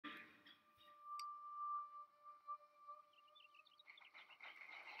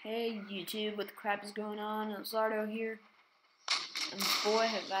Hey YouTube, what the crap is going on? Elazardo here, and boy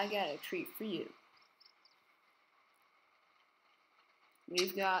have I got a treat for you.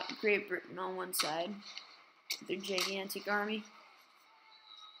 We've got Great Britain on one side, with their gigantic army.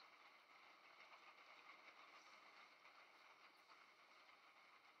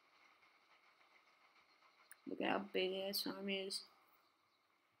 Look at how big this army is.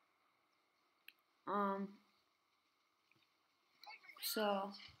 So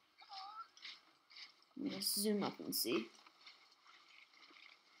let's zoom up and see.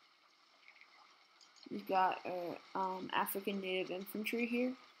 We've got our African native infantry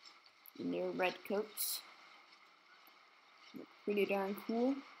here in their red coats. Look pretty darn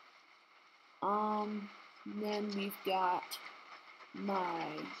cool. Then we've got my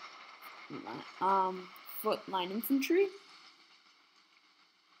foot line infantry.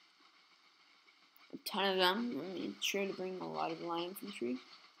 A ton of them. I made sure to bring a lot of line infantry.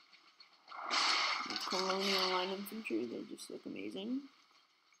 The colonial line infantry, they just look amazing.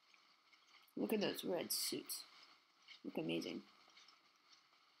 Look at those red suits. Look amazing.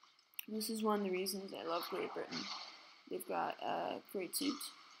 This is one of the reasons I love Great Britain. They've got great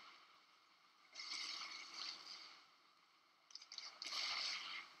suits.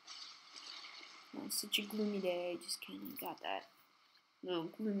 Such a gloomy day, just kind of got that little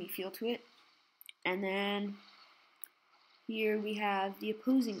gloomy feel to it. And then here we have the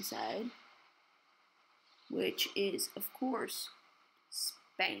opposing side, which is, of course,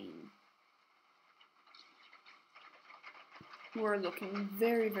 Spain, who are looking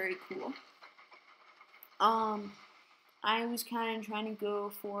very, very cool. I was kind of trying to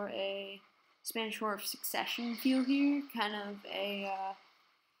go for a Spanish War of Succession feel here, kind of a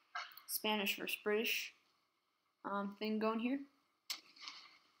Spanish versus British thing going here.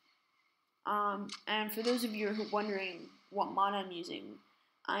 And for those of you who are wondering what mod I'm using,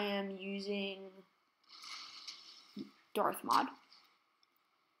 I am using Darth mod,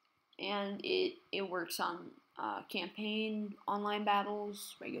 and it works on campaign, online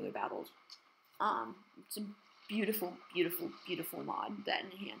battles, regular battles. It's a beautiful, beautiful, beautiful mod that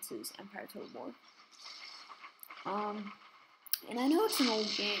enhances Empire Total War. And I know it's an old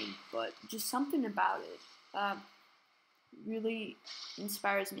game, but just something about it really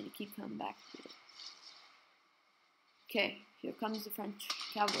inspires me to keep coming back to it. Okay, here comes the French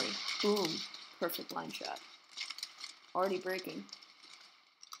cavalry. Boom. Perfect line shot. Already breaking.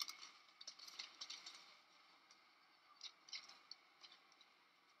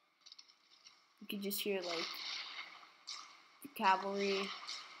 You can just hear, like, the cavalry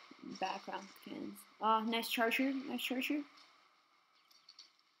background cannons. Nice charger. Nice charger.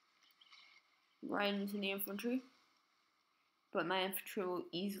 Right into the infantry. But my infantry will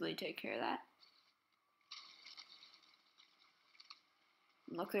easily take care of that.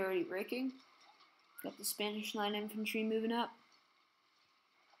 Look, they're already breaking. Got the Spanish line infantry moving up.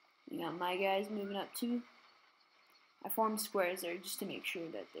 We got my guys moving up too. I formed squares there just to make sure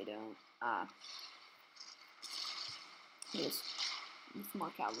that they don't yes, with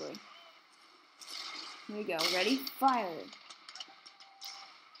more cavalry. Here we go. Ready? Fire.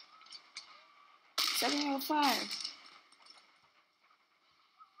 Second row fire.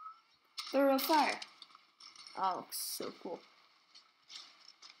 Third row fire. Oh, looks so cool.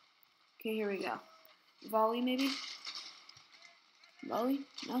 Okay, here we go. Volley, maybe? Volley?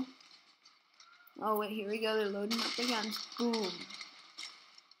 No? Oh, wait, here we go. They're loading up their guns. Boom.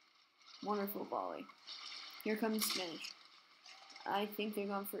 Wonderful volley. Here comes Spanish. I think they're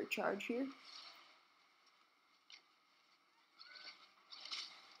going for a charge here.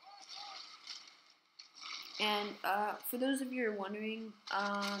 And for those of you who are wondering,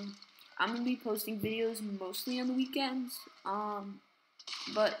 I'm going to be posting videos mostly on the weekends,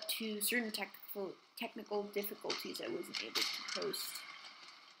 but to certain technical difficulties, I wasn't able to post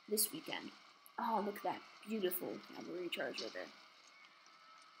this weekend. Oh, look at that beautiful cavalry charge right there.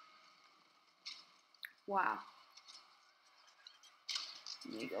 Wow.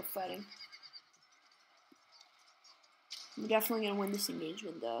 There you go, fighting. I'm definitely going to win this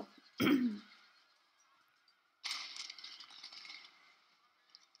engagement, though.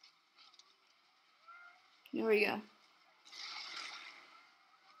 Here we go.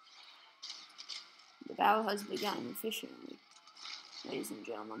 The battle has begun efficiently, ladies and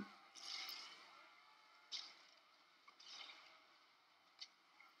gentlemen.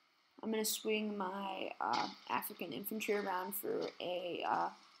 I'm going to swing my African infantry around for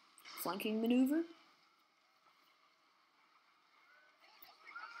a flanking maneuver.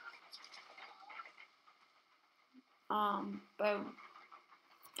 But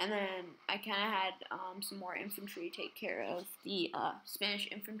And then I kind of had some more infantry take care of the Spanish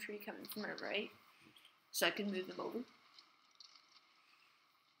infantry coming from our right, so I could move them over.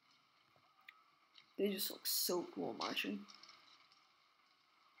 They just look so cool marching.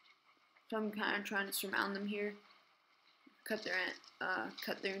 So I'm kind of trying to surround them here, cut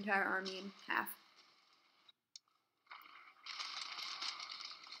their entire army in half.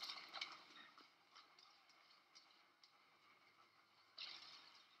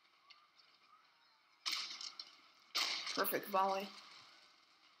 Perfect volley.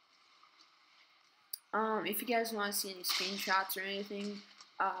 If you guys want to see any screenshots or anything,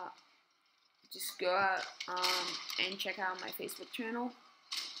 just go out and check out my Facebook channel.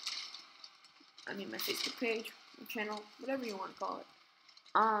 I mean my Facebook page, my channel, whatever you want to call it.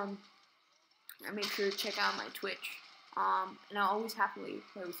 And make sure to check out my Twitch. And I'll always happily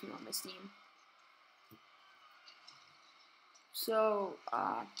play with you on my Steam. So,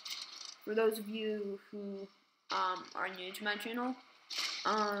 for those of you who are new to my channel,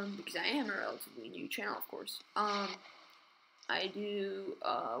 because I am a relatively new channel, of course, I do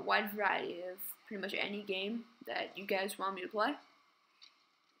a wide variety of pretty much any game that you guys want me to play.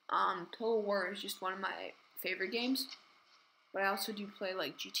 Total War is just one of my favorite games, but I also do play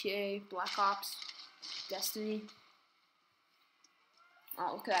like GTA, Black Ops, Destiny.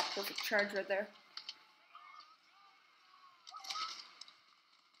 Oh, look at that perfect charge right there.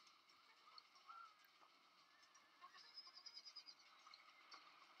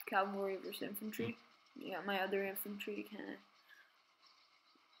 Cavalry versus infantry. You got my other infantry kinda,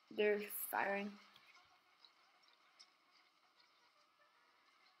 they're firing.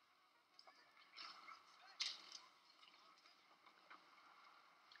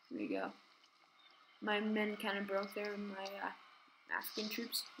 There you go. My men kind of broke there, my African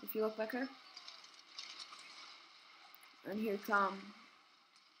troops, if you look back there. And here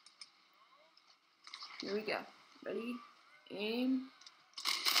we go. Ready, aim,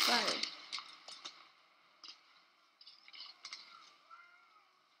 fire.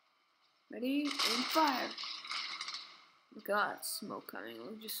 Ready, aim, fire. Look at that smoke coming, it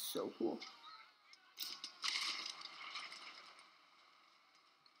looks just so cool.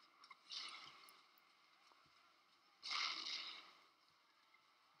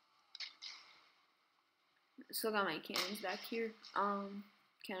 Still got my cannons back here, kind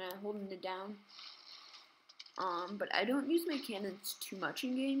of holding it down. But I don't use my cannons too much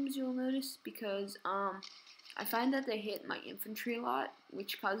in games, you'll notice, because I find that they hit my infantry a lot,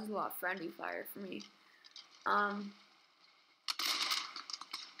 which causes a lot of friendly fire for me.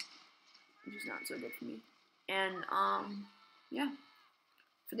 Which is not so good for me. And yeah.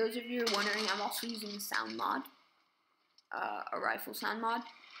 For those of you who are wondering, I'm also using a sound mod, a rifle sound mod.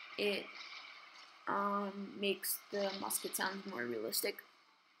 It makes the musket sounds more realistic.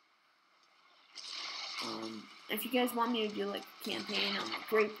 If you guys want me to do like a campaign on like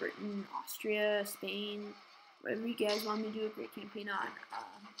Great Britain, Austria, Spain, whatever you guys want me to do a great campaign on,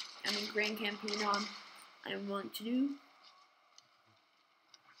 grand campaign on, I'm willing to do.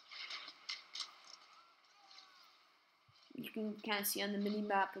 You can kind of see on the mini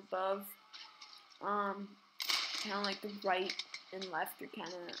map above, kind of like the right and left are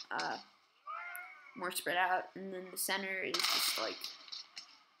kind of more spread out, and then the center is just like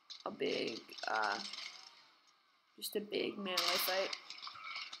a big, melee fight.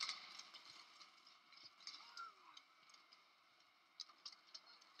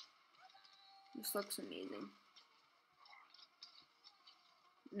 This looks amazing.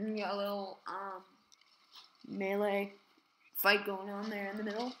 And you got a little melee fight going on there in the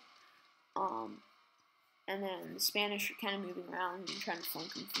middle. And then the Spanish are kind of moving around and trying to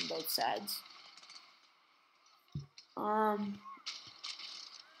flank them from both sides.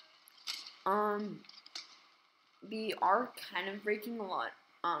 We are kind of breaking a lot,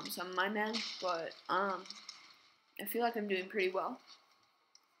 some of my men, but I feel like I'm doing pretty well.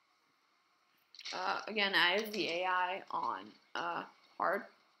 Again, I have the AI on hard,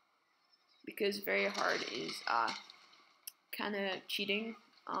 because very hard is kind of cheating.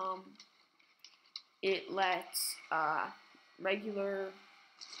 It lets regular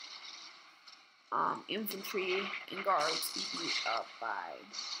infantry and guards be beat up by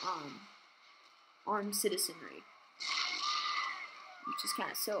armed citizenry, which is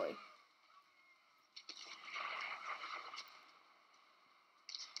kind of silly.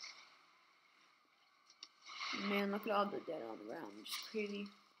 Man, look at all the dead on the ground, which is crazy.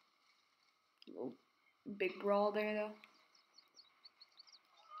 A little big brawl there, though.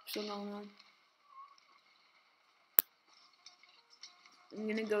 Still going on. I'm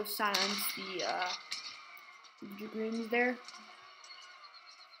gonna go silence the dragoons there.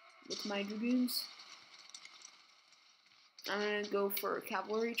 with my dragoons. I'm gonna go for a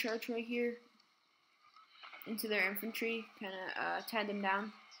cavalry charge right here into their infantry, kind of tie them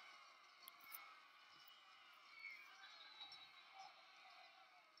down.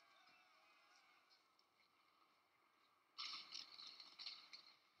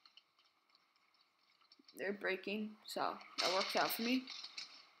 They're breaking, so that works out for me.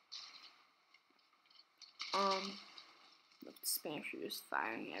 Look, the Spanish are just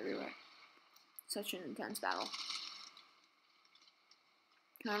firing everywhere. Such an intense battle.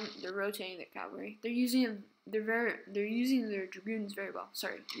 They're rotating their cavalry. They're using their dragoons very well.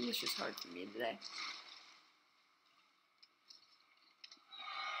 Sorry, English is hard for me today.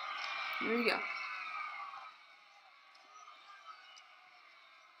 Here we go.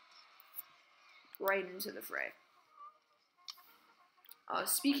 Right into the fray.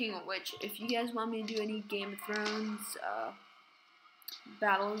 Speaking of which, if you guys want me to do any Game of Thrones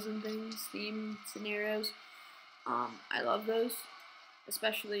battles and things, theme scenarios, I love those,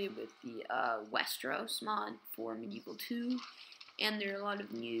 especially with the Westeros mod for Medieval 2, and there are a lot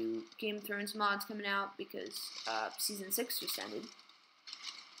of new Game of Thrones mods coming out because Season 6 just ended.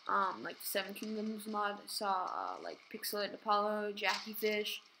 Like the Seven Kingdoms mod, I saw like Pixelated Apollo, Jackie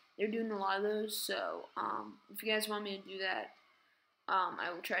Fish, they're doing a lot of those, so if you guys want me to do that, I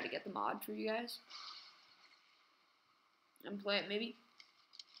will try to get the mod for you guys and play it maybe.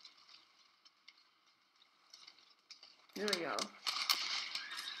 Here we go.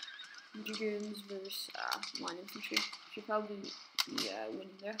 Dragoons versus line infantry. Should probably be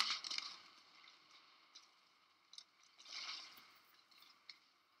winning there.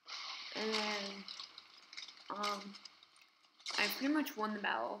 And then I pretty much won the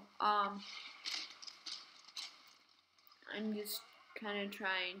battle. I'm just kind of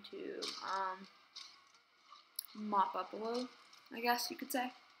trying to mop up a little, I guess you could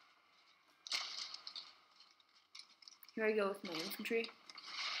say. Here I go with my infantry.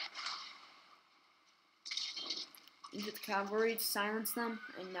 Into the cavalry to silence them,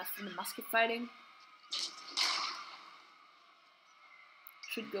 and enough for the musket fighting.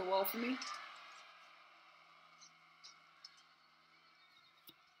 Should go well for me.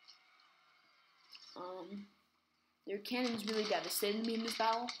 Their cannons really devastated me in this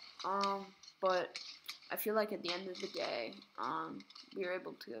battle, but I feel like at the end of the day, we were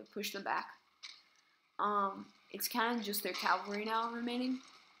able to push them back. It's kind of just their cavalry now remaining,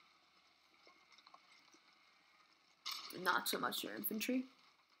 not so much their infantry.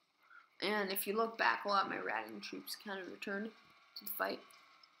 And if you look back, a lot of my riding troops kind of returned to the fight.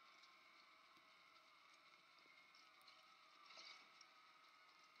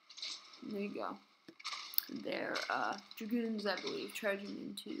 There you go. Their dragoons, I believe, charging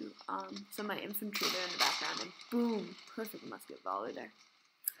into some of my infantry there in the background, and boom, perfect musket volley there.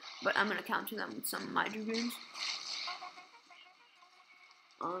 But I'm gonna counter them with some of my dragoons.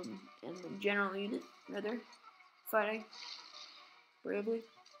 And the general unit, rather, fighting bravely.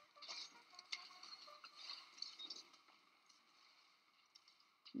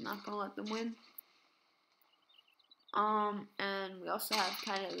 I'm not gonna let them win. And we also have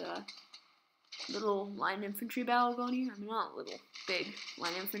kind of a little line infantry battle going here. I mean, not little, big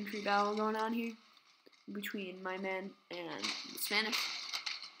line infantry battle going on here between my men and the Spanish.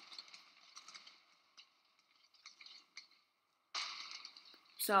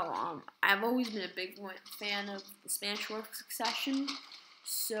 So, I've always been a big fan of the Spanish War of Succession,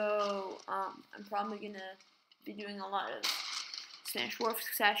 so I'm probably going to be doing a lot of Spanish War of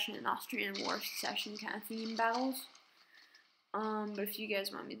Succession and Austrian War of Succession kind of theme battles. But if you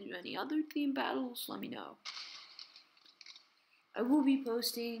guys want me to do any other theme battles, let me know. I will be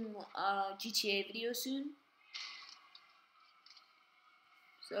posting a GTA video soon,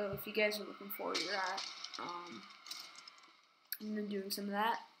 so if you guys are looking forward to that, I'm going to be doing some of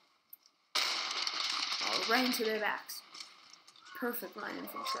that. Right into their backs. Perfect line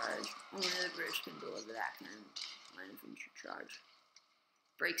infantry charge. Only the British can deliver that kind of line infantry charge.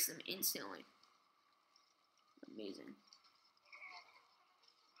 Breaks them instantly. Amazing.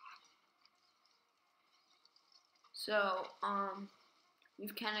 So,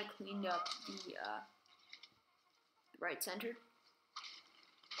 we've kind of cleaned up the right center.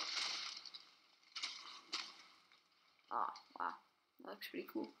 Oh, wow. That looks pretty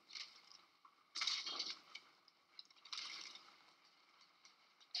cool.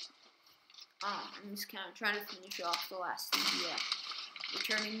 I'm just kind of trying to finish off the last of the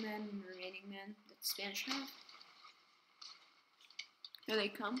returning men and remaining men that the Spanish have. Here they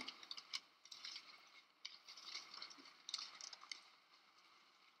come.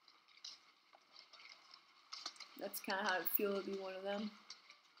 That's kind of how I feel to be one of them.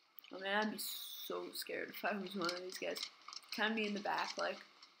 I mean, I'd be so scared if I was one of these guys. Kind of be in the back, like,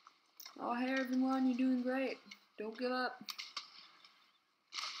 oh, hey everyone, you're doing great. Don't give up.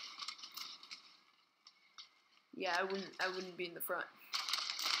 Yeah, I wouldn't be in the front.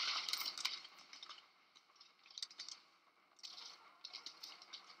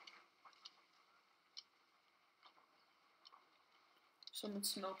 So much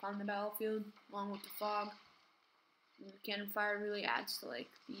smoke on the battlefield, along with the fog. And the cannon fire really adds to like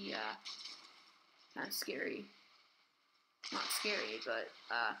the kind of scary, not scary, but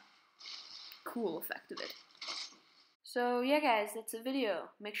cool effect of it. So yeah, guys, that's the video.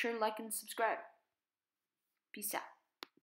 Make sure to like and subscribe. Peace out.